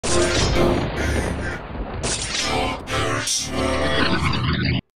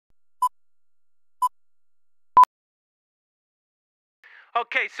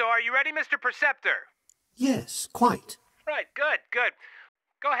Okay, so are you ready, Mr. Perceptor? Yes, quite. Right, good, good.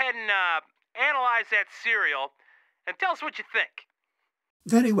 Go ahead and analyze that cereal and tell us what you think.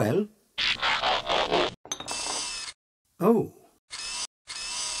 Very well. Oh.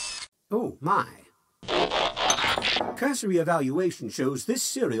 Oh, my. Cursory evaluation shows this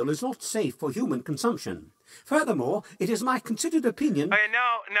cereal is not safe for human consumption. Furthermore, it is my considered opinion... No.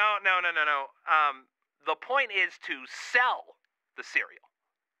 The point is to sell the cereal.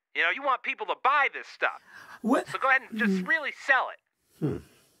 You know, you want people to buy this stuff. Well, so go ahead and just really sell it.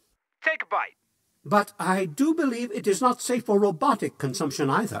 Take a bite. But I do believe it is not safe for robotic consumption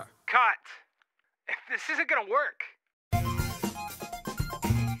either. Cut. This isn't going to work.